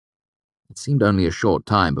It seemed only a short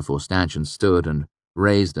time before Stanchion stood and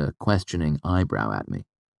raised a questioning eyebrow at me.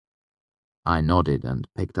 I nodded and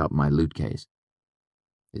picked up my lute case.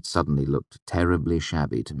 It suddenly looked terribly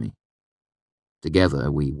shabby to me. Together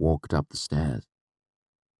we walked up the stairs.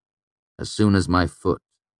 As soon as my foot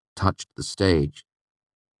touched the stage,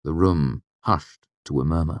 the room hushed to a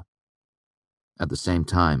murmur. At the same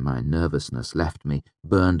time, my nervousness left me,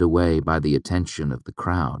 burned away by the attention of the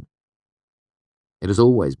crowd. It has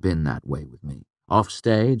always been that way with me. Off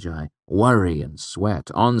stage, I worry and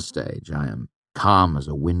sweat. On stage, I am calm as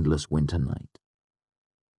a windless winter night.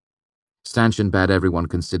 Stanchion bade everyone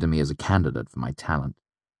consider me as a candidate for my talent.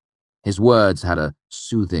 His words had a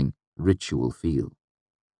soothing, ritual feel.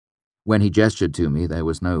 When he gestured to me, there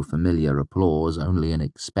was no familiar applause, only an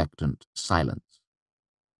expectant silence.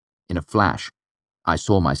 In a flash, I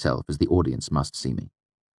saw myself as the audience must see me.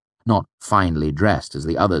 Not finely dressed as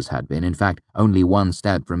the others had been, in fact, only one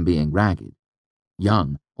step from being ragged.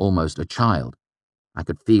 Young, almost a child. I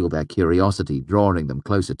could feel their curiosity drawing them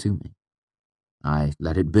closer to me. I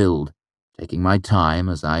let it build, taking my time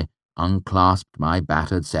as I unclasped my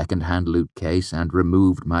battered second-hand lute case and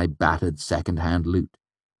removed my battered second-hand lute.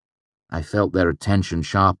 I felt their attention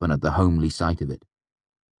sharpen at the homely sight of it.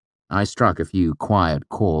 I struck a few quiet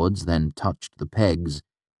chords, then touched the pegs,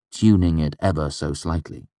 tuning it ever so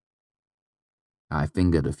slightly. I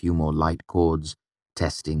fingered a few more light chords,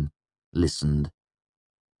 testing, listened,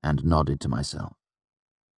 and nodded to myself.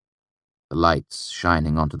 The lights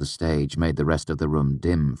shining onto the stage made the rest of the room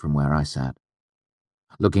dim from where I sat.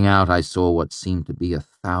 Looking out, I saw what seemed to be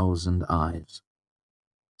 1,000 eyes.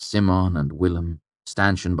 Simon and Willem,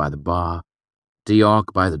 Stanchion by the bar,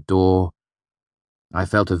 Diok by the door. I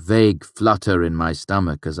felt a vague flutter in my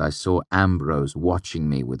stomach as I saw Ambrose watching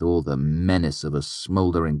me with all the menace of a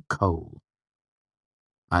smouldering coal.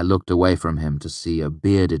 I looked away from him to see a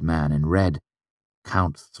bearded man in red,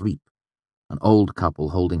 Count Threep, an old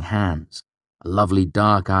couple holding hands, a lovely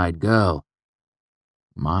dark-eyed girl.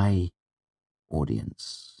 My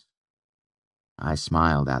audience. I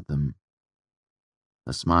smiled at them.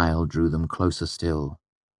 The smile drew them closer still,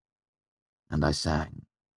 and I sang.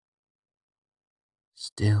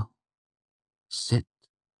 Still, sit,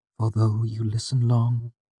 for though you listen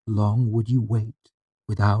long, long would you wait,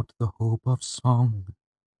 without the hope of song,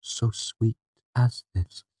 so sweet as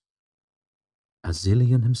this. As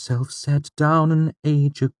Eolian himself set down an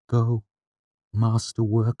age ago,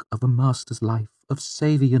 masterwork of a master's life of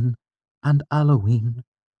Savian and Eolian,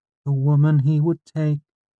 the woman he would take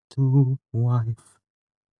to wife.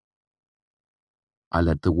 I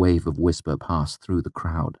let the wave of whisper pass through the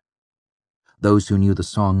crowd. Those who knew the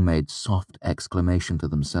song made soft exclamation to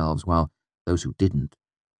themselves, while those who didn't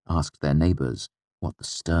asked their neighbors what the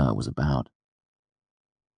stir was about.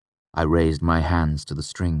 I raised my hands to the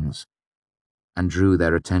strings and drew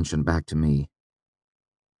their attention back to me.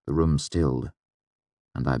 The room stilled,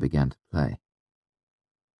 and I began to play.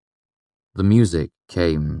 The music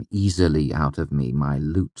came easily out of me, my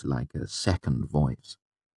lute like a second voice.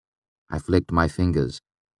 I flicked my fingers,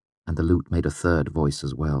 and the lute made a third voice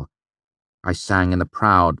as well. I sang in the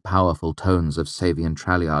proud, powerful tones of Savian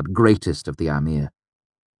Tralliard, greatest of the Amir.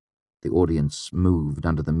 The audience moved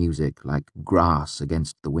under the music like grass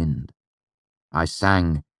against the wind. I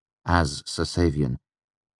sang as Sir Savian,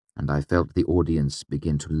 and I felt the audience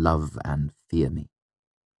begin to love and fear me.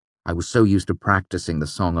 I was so used to practicing the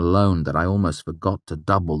song alone that I almost forgot to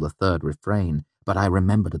double the third refrain, but I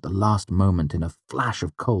remembered at the last moment in a flash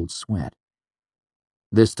of cold sweat.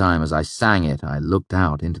 This time, as I sang it, I looked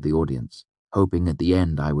out into the audience, hoping at the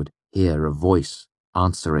end I would hear a voice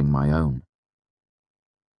answering my own.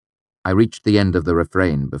 I reached the end of the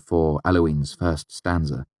refrain before Eloine's first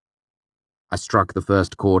stanza. I struck the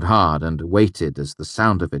first chord hard and waited as the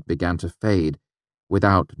sound of it began to fade,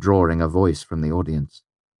 without drawing a voice from the audience.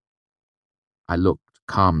 I looked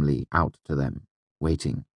calmly out to them,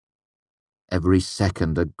 waiting. Every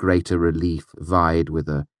second a greater relief vied with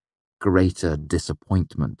a greater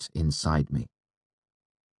disappointment inside me.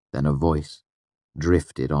 Then a voice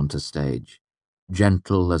drifted onto stage,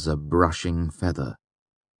 gentle as a brushing feather,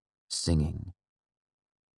 singing.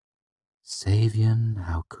 Savian,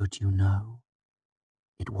 how could you know?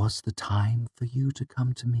 It was the time for you to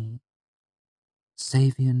come to me.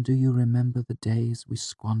 Savian, do you remember the days we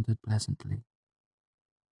squandered pleasantly?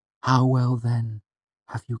 How well then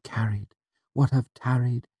have you carried what have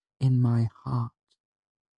tarried in my heart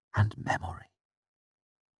and memory?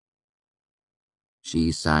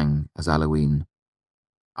 She sang as Eloine,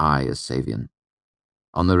 I as Savian.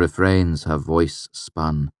 On the refrains her voice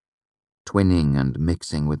spun, twinning and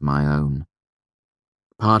mixing with my own.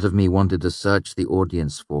 Part of me wanted to search the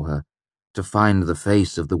audience for her, to find the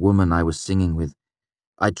face of the woman I was singing with.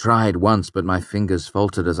 I tried once, but my fingers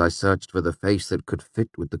faltered as I searched for the face that could fit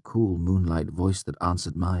with the cool moonlight voice that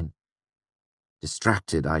answered mine.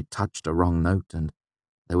 Distracted, I touched a wrong note, and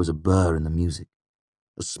there was a burr in the music.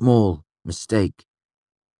 A small mistake.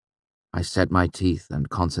 I set my teeth and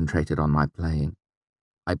concentrated on my playing.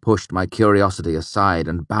 I pushed my curiosity aside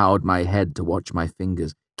and bowed my head to watch my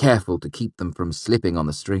fingers, careful to keep them from slipping on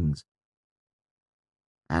the strings.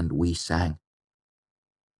 And we sang.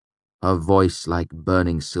 Her voice like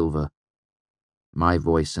burning silver, my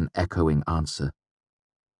voice an echoing answer.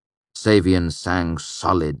 Savian sang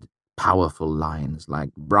solid, powerful lines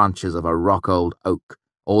like branches of a rock-old oak,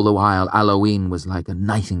 all the while Eloine was like a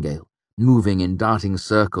nightingale, moving in darting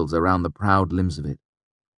circles around the proud limbs of it.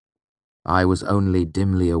 I was only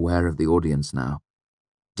dimly aware of the audience now,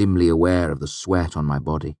 dimly aware of the sweat on my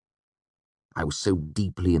body. I was so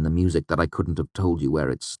deeply in the music that I couldn't have told you where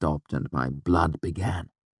it stopped and my blood began.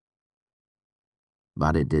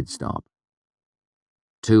 But it did stop.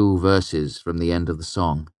 2 verses from the end of the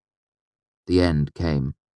song. The end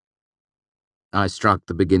came. I struck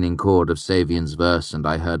the beginning chord of Savian's verse and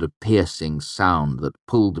I heard a piercing sound that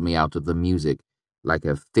pulled me out of the music like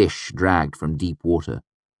a fish dragged from deep water.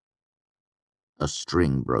 A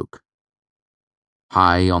string broke.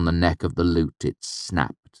 High on the neck of the lute it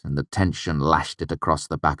snapped, and the tension lashed it across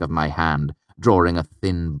the back of my hand, drawing a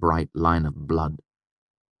thin, bright line of blood.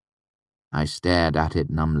 I stared at it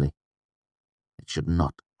numbly. It should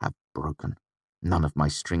not have broken. None of my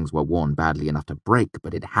strings were worn badly enough to break,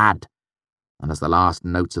 but it had. And as the last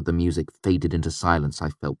notes of the music faded into silence, I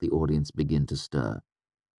felt the audience begin to stir.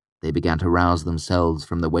 They began to rouse themselves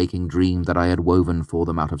from the waking dream that I had woven for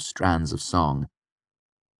them out of strands of song.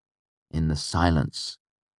 In the silence,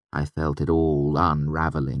 I felt it all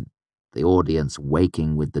unraveling, the audience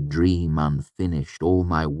waking with the dream unfinished, all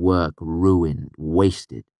my work ruined,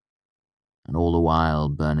 wasted. And all the while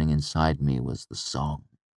burning inside me was the song,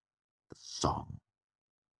 the song,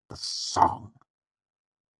 the song.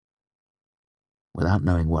 Without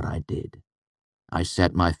knowing what I did, I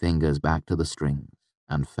set my fingers back to the strings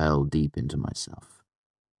and fell deep into myself,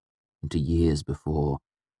 into years before,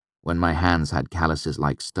 when my hands had calluses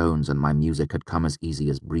like stones and my music had come as easy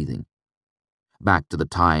as breathing. Back to the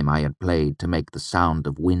time I had played to make the sound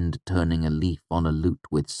of wind turning a leaf on a lute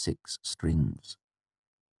with 6 strings.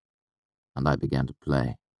 And I began to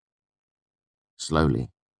play.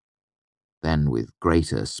 Slowly, then with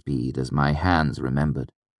greater speed as my hands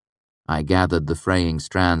remembered. I gathered the fraying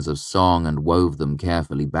strands of song and wove them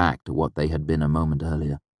carefully back to what they had been a moment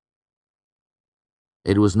earlier.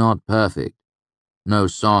 It was not perfect. No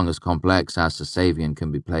song as complex as Savian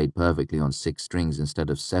can be played perfectly on 6 strings instead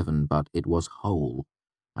of 7, but it was whole,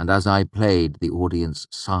 and as I played, the audience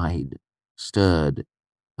sighed, stirred,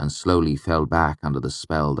 and slowly fell back under the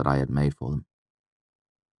spell that I had made for them.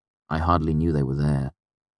 I hardly knew they were there,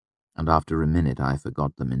 and after a minute I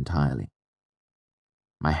forgot them entirely.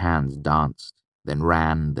 My hands danced, then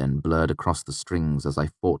ran, then blurred across the strings as I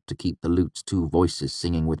fought to keep the lute's 2 voices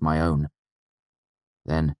singing with my own.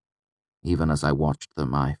 Then, even as I watched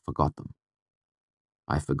them, I forgot them.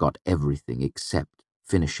 I forgot everything except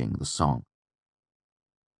finishing the song.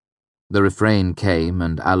 The refrain came,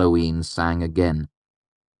 and Eloine sang again.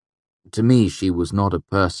 To me, she was not a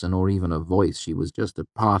person or even a voice. She was just a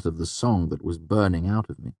part of the song that was burning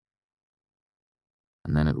out of me.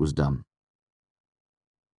 And then it was done.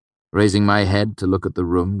 Raising my head to look at the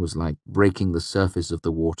room was like breaking the surface of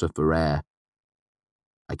the water for air.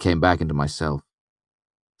 I came back into myself,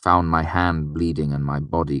 found my hand bleeding and my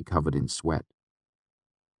body covered in sweat.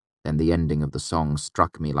 Then the ending of the song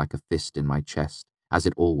struck me like a fist in my chest, as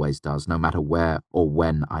it always does, no matter where or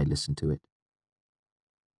when I listen to it.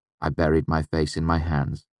 I buried my face in my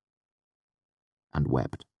hands and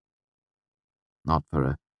wept. Not for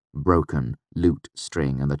a broken lute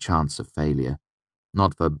string and the chance of failure,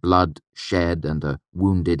 not for blood shed and a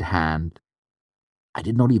wounded hand. I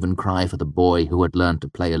did not even cry for the boy who had learned to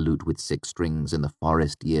play a lute with 6 strings in the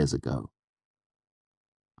forest years ago.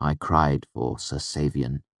 I cried for Sir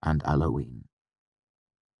Savian and Eloine,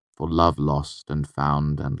 for love lost and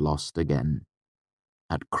found and lost again,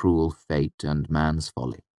 at cruel fate and man's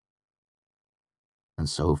folly. And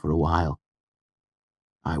so for a while,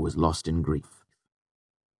 I was lost in grief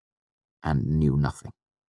and knew nothing.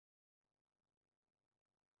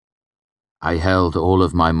 I held all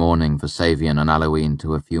of my mourning for Savian and Eloine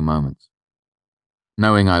to a few moments.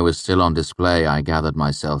 Knowing I was still on display, I gathered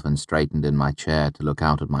myself and straightened in my chair to look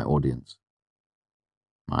out at my audience.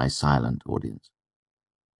 My silent audience.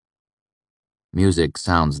 Music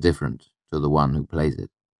sounds different to the one who plays it.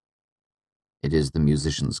 It is the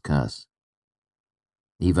musician's curse.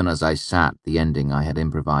 Even as I sat, the ending I had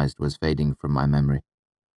improvised was fading from my memory.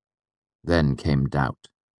 Then came doubt.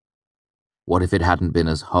 What if it hadn't been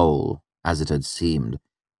as whole as it had seemed?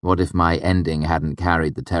 What if my ending hadn't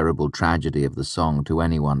carried the terrible tragedy of the song to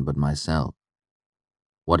anyone but myself?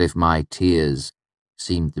 What if my tears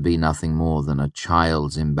seemed to be nothing more than a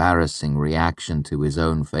child's embarrassing reaction to his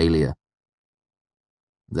own failure?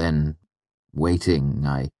 Then, waiting,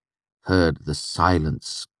 I heard the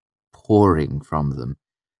silence pouring from them.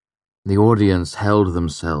 The audience held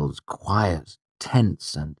themselves quiet,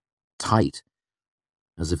 tense, and tight,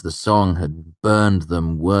 as if the song had burned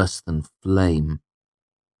them worse than flame.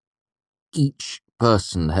 Each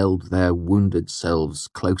person held their wounded selves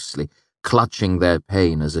closely, clutching their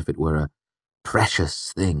pain as if it were a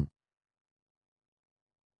precious thing.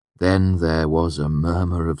 Then there was a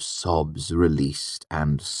murmur of sobs released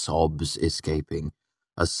and sobs escaping,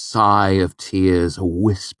 a sigh of tears, a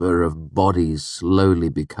whisper of bodies slowly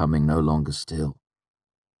becoming no longer still.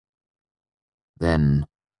 Then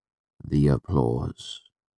the applause.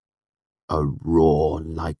 A roar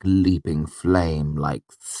like leaping flame, like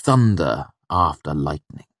thunder after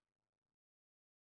lightning.